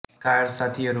नमस्कार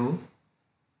साथीहरु,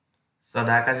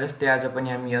 सदाका जस्तै आज पनि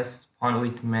हामी यस फन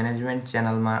विथ म्यानेजमेन्ट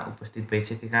च्यानलमा उपस्थित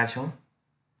भइसकेका छौं।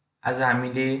 आज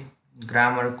हामीले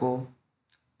ग्रामरको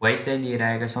भोइसलाई लिएर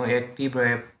आएका छौं। एक्टिभ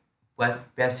र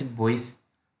प्यासिभ भोइस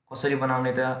कसरी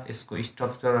बनाउने त यसको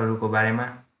स्ट्रक्चरहरुको बारेमा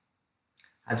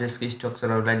आज यसको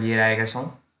स्ट्रक्चरहरुलाई लिएर आएका छौं।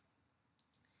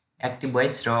 एक्टिभ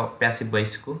भोइस र प्यासिभ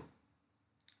भोइसको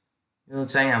यो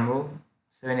चाहिँ हाम्रो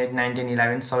 7 8 9 10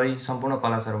 11 सबै सम्पूर्ण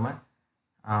क्लासहरुमा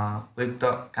उपयुक्त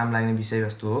काम लाग्ने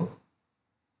विषयवस्तु हो।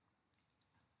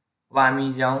 अब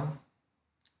हामी जाउँ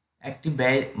एक्टिभ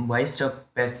भोइस र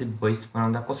प्यासिभ भोइस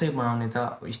बनाउँदा कसरी बनाउने त,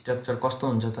 स्ट्रक्चर कस्तो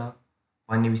हुन्छ त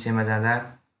भन्ने विषयमा जाँदा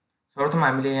सर्वप्रथम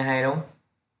हामीले यहाँ हेरौं,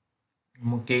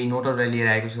 म केही नोटहरुलाई लिएर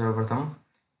आएको छु। सर्वप्रथम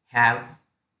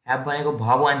ह्याभ भनेको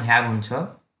भर्ब 1 ह्याभ हुन्छ।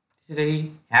 त्यसैगरी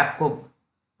ह्याभको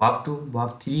भर्ब 2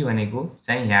 भर्ब 3 भनेको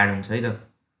चाहिँ ह्याड हुन्छ है त।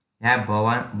 ह्याभ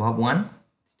भर्ब 1,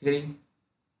 त्यसैगरी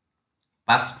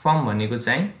पास्ट फर्म भनेको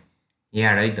चाहिँ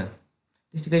ह्याड है त।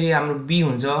 त्यसैगरी हाम्रो बी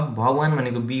हुन्छ, भर्ब 1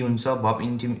 भनेको बी हुन्छ, भर्ब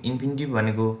इन्फिनिटिभ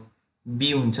भनेको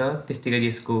बी हुन्छ। त्यसैगरी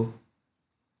यसको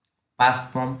पास्ट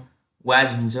फर्म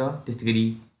वाज हुन्छ। त्यसैगरी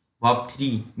भर्ब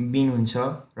 3 बीन हुन्छ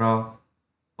र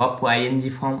भर्बको आईएनजी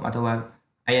फर्म अथवा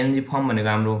आईएनजी फर्म भनेको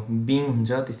हाम्रो बीइङ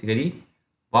हुन्छ। त्यसैगरी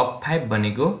भर्ब 5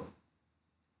 भनेको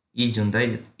इज हुन्छ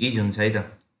है त।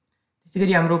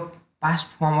 त्यसैगरी हाम्रो पास्ट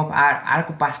फर्म अफ आर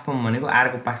को पास्ट फर्म भनेको आर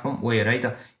को पास्ट फर्म वेयर है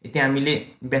त। यति हामीले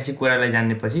बेसिक कुरालाई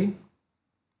जान्नेपछि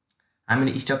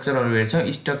हामीले स्ट्रक्चरहरु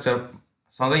हेर्छौं, स्ट्रक्चर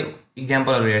सँगै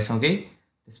एक्जाम्पलहरु हेर्छौं के।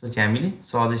 त्यसपछि हामीले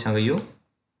सहजैसँग यो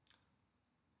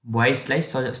भोइसलाई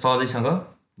सहजैसँग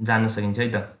जान्न सकिन्छ है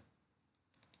त।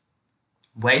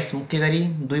 भोइस मुख्य गरी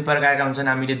दुई प्रकारका हुन्छन्।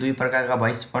 हामीले दुई प्रकारका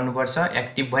भोइस पढ्नु पर्छ,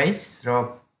 एक्टिभ भोइस र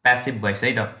प्यासिभ भोइस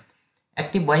है त।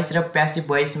 एक्टिभ भोइस र प्यासिभ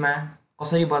भोइसमा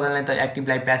कसरी बदल्ने त,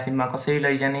 एक्टिभलाई प्यासिभमा कसरी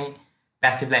लैजाने,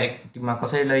 प्यासिभलाई एक्टिभमा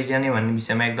कसरी लैजाने भन्ने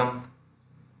विषयमा एकदम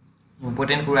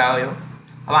इम्पोर्टेन्ट कुरा हो यो।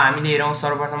 अब हामीले हेरौं,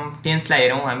 सर्वप्रथम टेन्सलाई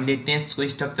हेरौं। हामीले टेन्सको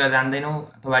स्ट्रक्चर जान्दैनौं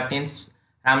अथवा टेन्स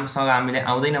राम्रोसँग हामीले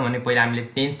आउँदैन भने पहिला हामीले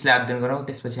टेन्सलाई अध्ययन गरौं,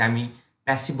 त्यसपछि हामी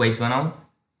प्यासिभ भोइस बनाऊ।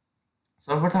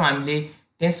 सर्वप्रथम हामीले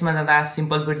टेन्समा जाँदा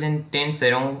सिम्पल प्रेजेन्ट टेन्स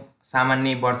हेरौं,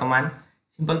 सामान्य वर्तमान।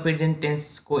 सिम्पल प्रेजेन्ट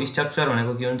टेन्सको स्ट्रक्चर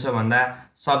भनेको के हुन्छ भन्दा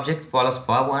सब्जेक्ट प्लस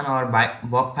भर्ब 1 और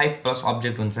भर्ब 5 प्लस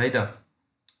अब्जेक्ट हुन्छ है त।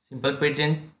 सिम्पल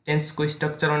प्रेजेन्ट टेन्सको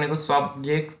स्ट्रक्चर भनेको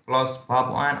सब्जेक्ट प्लस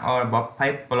भर्ब 1 और भर्ब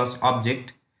 5 प्लस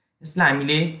अब्जेक्ट। यसलाई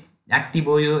हामीले एक्टिभ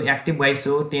हो, यो एक्टिभ भोइस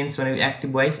हो। टेन्स भनेको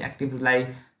एक्टिभ भोइस। एक्टिभलाई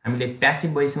हामीले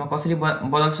प्यासिभ भोइसमा कसरी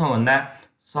बदल्छौं भन्दा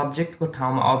सब्जेक्टको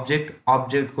ठाउँमा अब्जेक्ट,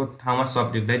 अब्जेक्टको ठाउँमा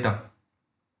सब्जेक्ट है त।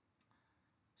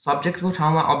 सब्जेक्टको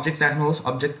ठाउँमा अब्जेक्ट राख्नुहोस्,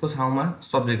 अब्जेक्टको ठाउँमा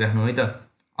सब्जेक्ट राख्नु है त।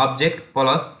 अब्जेक्ट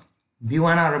प्लस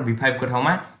v1 और v5 को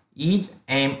ठाउँमा इज,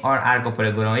 एम और आर को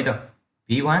प्रयोग गरौँ है त।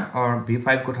 v1 और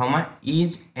v5 को ठाउँमा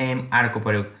इज, एम, आर को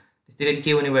प्रयोग। त्यसैगरी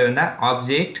के हुने भयो भन्दा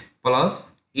object plus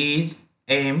is,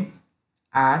 am,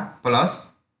 are plus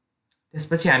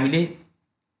त्यसपछि हामीले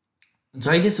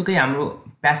जहिलेसुकै हाम्रो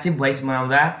प्यासिभ भोइस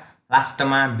बनाउँदा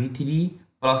लास्टमा v3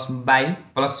 plus by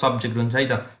plus subject हुन्छ है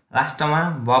त। लास्टमा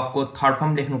भर्बको थर्ड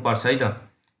फर्म लेख्नु पर्छ है त।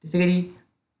 त्यसैगरी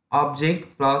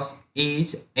object plus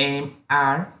is, am,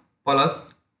 are plus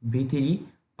v3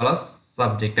 plus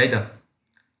subject है त।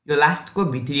 यो लास्टको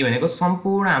v3 भनेको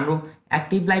सम्पूर्ण हाम्रो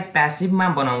एक्टिभलाई प्यासिभमा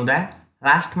बनाउँदा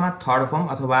लास्टमा थर्ड फर्म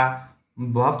अथवा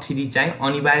भर्ब 3 चाहिँ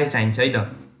अनिवार्य चाहिन्छ है त।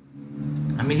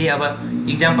 हामीले अब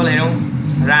एक्जाम्पल हेरौं,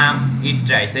 राम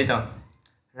इट राइस है त।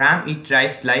 राम इट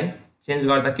राइसलाई चेन्ज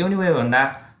गर्दा के हुने भयो भन्दा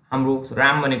हाम्रो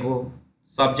राम भनेको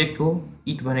सब्जेक्ट हो,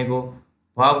 इट भनेको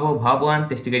भर्ब हो, भर्ब 1,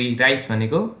 त्यसैगरी राइस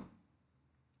भनेको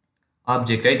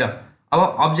अब्जेक्ट है त।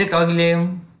 अब अब्जेक्ट अघि ल्यायौं,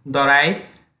 द राइस।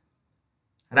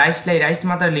 राइसलाई राइस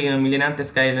मात्र लेख्न मिलेन,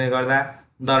 त्यसकारणले गर्दा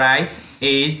the rice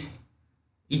is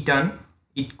eaten,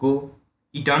 इटको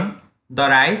eaten, the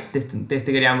rice.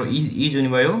 त्यसैगरी हाम्रो इज हुने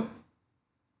भयो,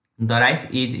 the rice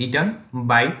is eaten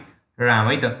by Ram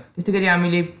है त। त्यसैगरी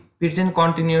हामीले प्रेजेन्ट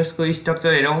कन्टिन्युअसको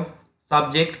स्ट्रक्चर हेरौं,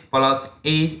 subject plus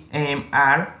is, am,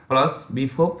 are plus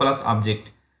v4 plus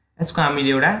object. यसको हामीले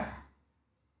एउटा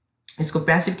यसको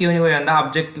प्यासिभ के हुने भयो भन्दा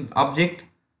object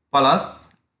plus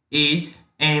is,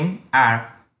 am, are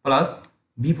plus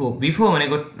v4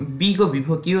 भनेको बी को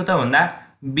v4 के हो त भन्दा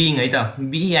बीइङ है त।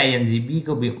 बीआईएनजी, बी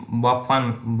को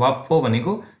भर्ब 4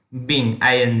 भनेको बीइङ,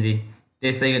 आईएनजी।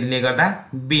 त्यसैले गर्दा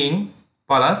being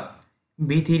plus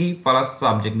v3 plus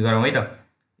subject गरौँ है त।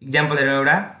 एक्जाम्पल हेरौँ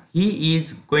एउटा, he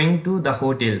is going to the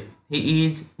hotel. He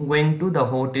is going to the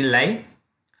होटेललाई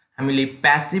हामीले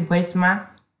प्यासिभ भोइसमा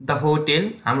द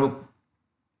होटेल, हाम्रो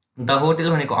द होटेल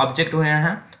भनेको अब्जेक्ट हो,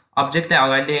 यहाँ अब्जेक्टलाई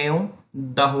अगाडि ल्यायौं,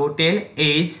 द होटेल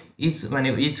इज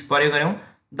भनेको इज प्रयोग गरौँ,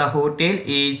 the hotel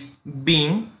is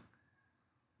being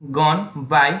gun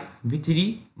by V3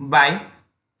 by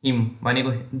हिम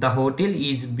भनेको the hotel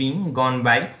is being gun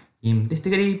by हिम। त्यस्तै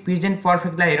गरी प्रेजेन्ट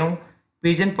पर्फेक्टलाई हेरौँ।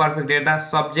 प्रेजेन्ट पर्फेक्ट हेर्दा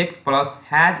सब्जेक्ट प्लस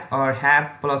हैज और have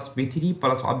plus V3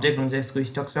 plus object हुन्छ यसको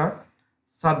स्ट्रक्चर।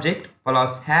 सब्जेक्ट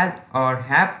प्लस हैज और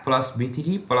have plus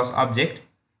V3 plus object.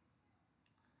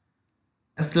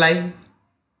 यसलाई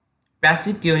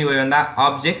प्यासिभ के हुने भयो भन्दा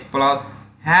अब्जेक्ट प्लस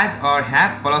हैज और हैव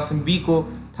प्लस बी को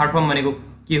थर्ड फर्म भनेको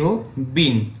के हो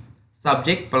been.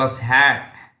 Subject plus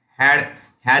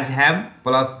has have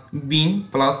plus been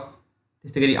plus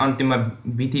त्यस्तै गरी अन्तिममा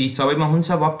V3 सबैमा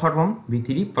हुन्छ verb third form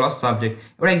V3 plus subject.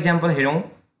 एउटा इक्जाम्पल हेरौँ।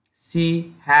 C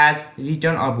has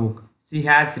written a book. C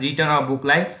has written a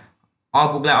बुकलाई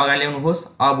अगाडि ल्याउनुहोस्।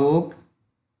 अ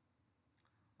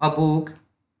बुक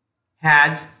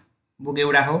हैज बुक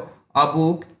एउटा हो। A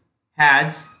book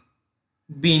has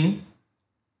been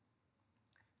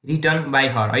return by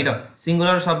her है त।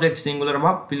 Singular subject singular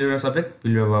verb, plural subject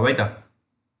plural verb है त।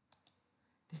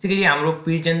 त्यस्तै गरी हाम्रो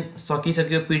प्रेजेन्ट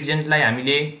सकिसक्यो। प्रेजेन्टलाई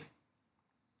हामीले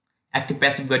एक्टिभ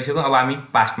प्यासिभ गरिसक्यौँ। अब हामी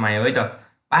पास्टमा आयौँ है त।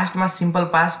 पास्टमा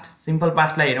सिम्पल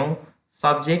पास्टलाई हेरौँ।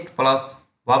 सब्जेक्ट प्लस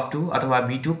वर्ब टू अथवा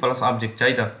V2 प्लस अब्जेक्ट छ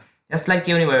है त। यसलाई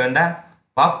के हुने भयो भन्दा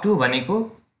वर्ब टू भनेको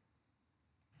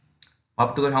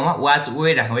वर्ब टू को ठाउँमा वाज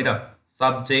वेयर राखौँ है त।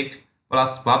 Subject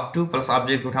plus verb two plus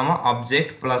object को ठाउँमा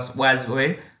object plus was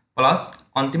where plus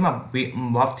अन्तिममा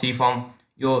वर्ब थ्री फर्म।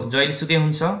 यो जहिलेसुकै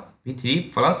हुन्छ V3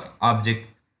 प्लस अब्जेक्ट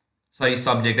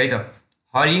सब्जेक्ट है त।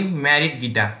 हरि म्यारिड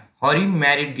गीता। हरि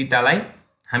म्यारिड गीतालाई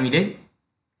हामीले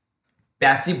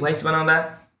प्यासिभ भोइस बनाउँदा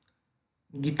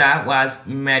Gita was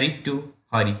married to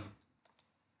Hari.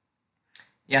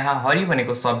 यहाँ हरि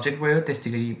भनेको सब्जेक्ट भयो।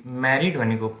 त्यस्तै गरी म्यारिड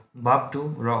भनेको वर्ब टू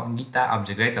र गीता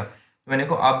अब्जेक्ट है त।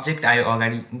 भनेको अब्जेक्ट आयो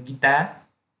अगाडि गीता।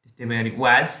 त्यस्तै गरी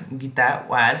Gita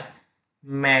was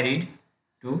married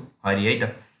to Hari है त।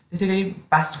 त्यसै गरी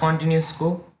पास्ट कन्टिन्युअसको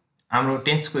हाम्रो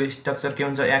टेन्सको स्ट्रक्चर के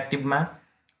हुन्छ। एक्टिभमा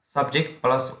subject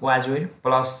plus was where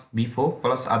plus V4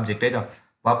 plus object है त।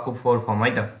 वर्बको फोर फर्म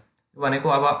है त। भनेको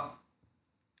अब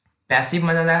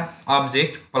प्यासिभमा जाँदा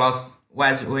object plus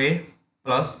was where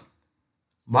plus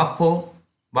verb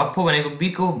four भनेको बी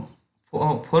को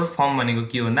फोर फर्म भनेको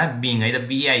के हो भन्दा बिङ है त।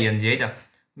 BING है त।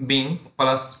 Being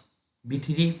plus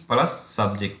V3 plus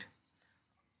subject.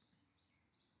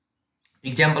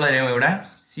 Example हेरौँ एउटा।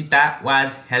 सीता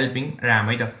वाज हेल्पिङ राम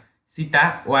है त। Sita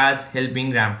was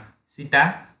helping Ram. Sita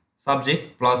subject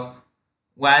plus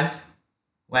was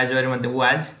where मतलब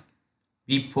वाज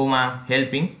V4 मा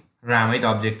हेल्पिङ राम है त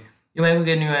अब्जेक्ट। यो भनेको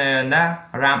के हुने भयो भन्दा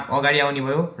राम अगाडि आउने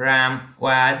भयो। राम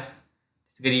वाज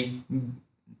त्यसै गरी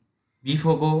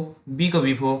B4 को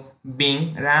V4 being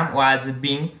Ram was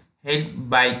being help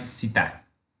by Sita.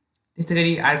 त्यस्तै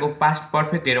गरी अर्को पास्ट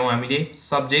पर्फेक्ट हेरौँ हामीले।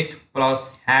 Subject plus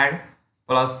had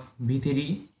plus V3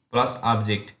 plus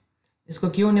object. यसको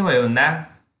के हुने भयो भन्दा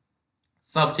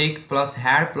subject plus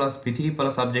had plus V3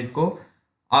 plus अब्जेक्टको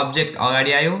object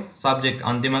अगाडि आयो सब्जेक्ट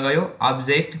अन्त्यमा गयो।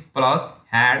 Object plus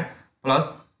had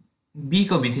plus B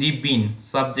को V3 been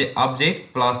subject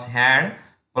object plus had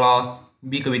plus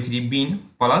B को V3 बिन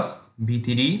प्लस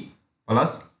V3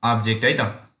 प्लस अब्जेक्ट है त।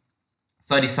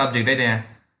 सरी सब्जेक्ट है त। यहाँ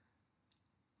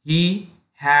he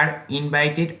had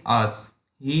invited us।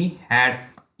 he had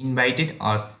invited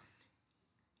us।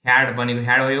 had भनेको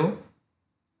ह्याड भयो।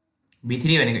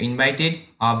 V3 भनेको इन्भाइटेड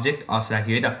अब्जेक्ट अस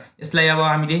राख्यो है त। यसलाई अब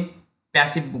हामीले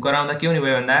प्यासिभ गराउँदा के हुने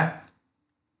भयो भन्दा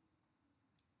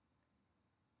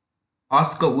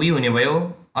असको वी हुने भयो।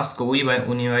 असको वी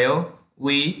हुने भयो।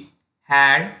 We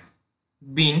had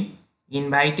been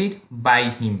invited by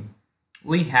him.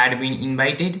 We had been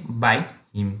invited by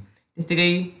हिम। त्यस्तै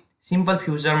गरी सिम्पल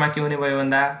फ्युचरमा के हुने भयो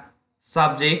भन्दा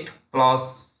सब्जेक्ट प्लस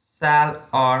स्याल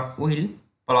और will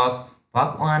plus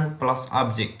verb one plus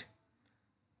object.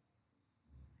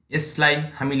 यसलाई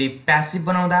हामीले प्यासिभ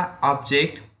बनाउँदा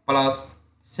अब्जेक्ट प्लस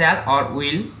स्याल और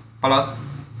विल प्लस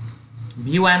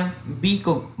V1 B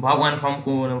को वर्ब वान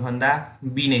फर्मको भन्दा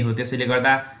बी नै हो। त्यसैले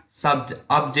गर्दा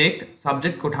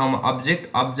सब्जेक्टको ठाउँमा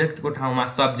अब्जेक्टको ठाउँमा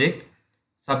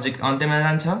सब्जेक्ट अन्त्यमा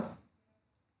जान्छ।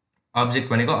 अब्जेक्ट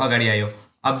भनेको अगाडि आयो।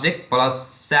 अब्जेक्ट प्लस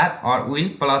स्याल और विल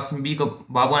प्लस B को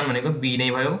वर्ब वान भनेको बी नै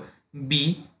भयो। B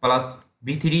plus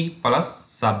V3 plus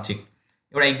subject.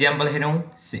 एउटा इक्जाम्पल हेरौँ।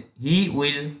 He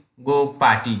will go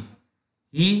party.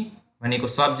 ही भनेको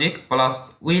सब्जेक्ट प्लस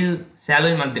विल स्याल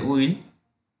विल मध्ये विल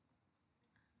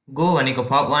गो भनेको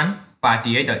वर्ब वान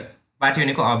पार्टी है त। पार्टी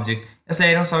भनेको अब्जेक्ट। यसलाई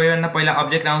हेरौँ। सबैभन्दा पहिला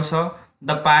अब्जेक्ट आउँछ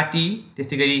द पार्टी।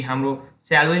 त्यस्तै गरी हाम्रो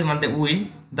स्याल विल मध्ये विल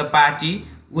द पार्टी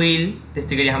विल।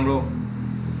 त्यस्तै गरी हाम्रो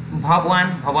वर्ब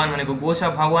वान भनेको गो छ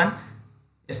वर्ब वान।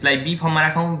 यसलाई बी फर्ममा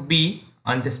राखौँ बी।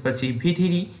 अनि त्यसपछि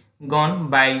V3 gun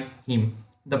by him.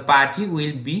 The party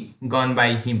will be gun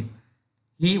by him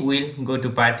he will go to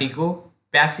party को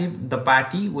passive the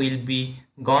party will be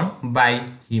gun by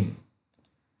हिम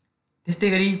त्यस्तै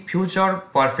गरी फ्युचर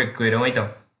पर्फेक्टको हेरौँ है त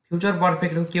फ्युचर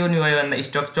पर्फेक्टको के हुने भयो भन्दा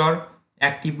स्ट्रक्चर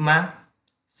एक्टिभमा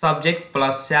सब्जेक्ट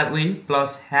प्लस स्याल will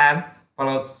plus have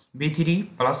plus B3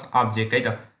 plus object है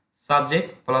त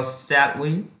सब्जेक्ट प्लस स्याल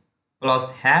will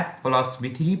plus have plus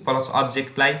B3 plus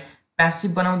अब्जेक्टलाई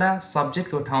passive बनाउँदा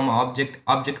सब्जेक्टको ठाउँमा अब्जेक्ट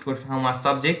अब्जेक्टको ठाउँमा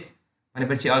सब्जेक्ट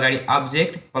भनेपछि अगाडि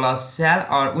अब्जेक्ट प्लस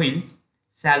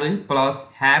स्याल will plus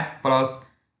have plus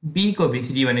B को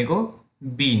B3 भनेको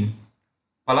been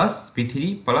plus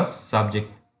B3 plus subject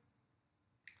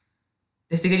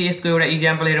त्यस्तै गरी यसको एउटा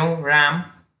इक्जाम्पल हेरौँ राम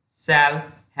स्याल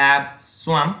ह्याभ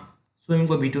स्वाम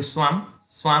स्विमिङको B2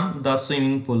 स्वाम द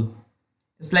स्विमिङ पुल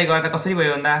यसलाई गर्दा कसरी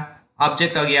भयो भन्दा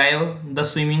अब्जेक्ट अघि आयो द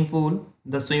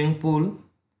स्विमिङ पुल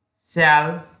स्याल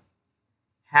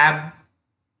ह्याभ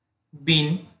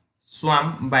बीन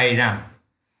स्वाम बाई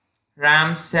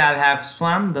राम स्याल ह्याभ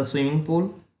स्वाम द स्विमिङ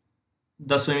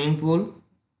पुल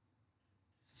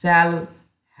स्याल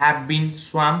ह्याभ बीन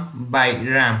स्वाम बाई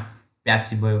राम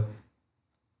प्यासिभ भयो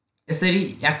यसरी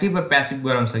एक्टिभ र प्यासिभ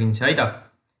गराउन सकिन्छ है त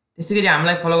त्यसै गरी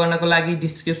हामीलाई फलो गर्नको लागि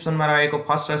डिस्क्रिप्सनमा रहेको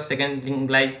फर्स्ट र सेकेन्ड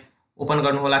लिङ्कलाई ओपन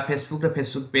गर्नुहोला फेसबुक र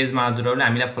फेसबुक पेजमा हजुरहरूले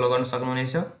हामीलाई फलो गर्न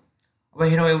सक्नुहुनेछ अब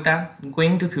हेरौँ एउटा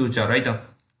गोइङ टु फ्युचर है त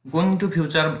गोइङ टु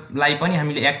फ्युचरलाई पनि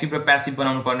हामीले एक्टिभ र प्यासिभ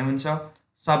बनाउनु पर्ने हुन्छ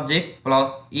subject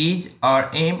plus is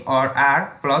or am or are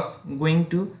plus going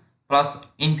to plus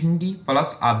infinity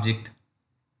plus object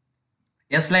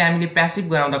यसलाई हामीले प्यासिभ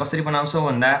गराउँदा कसरी बनाउँछौँ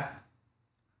भन्दा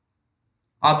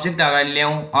अब्जेक्ट अगाडि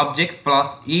ल्याउँ object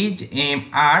plus is M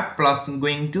R plus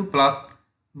going to plus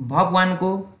भवन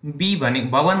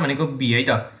भनेको बी है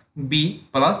त be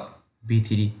plus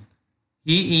B3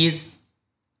 he is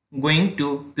going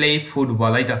to play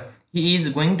football है त he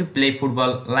is going to play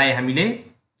फुटबललाई हामीले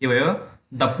के भयो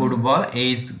the football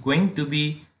is going to be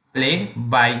played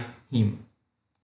by him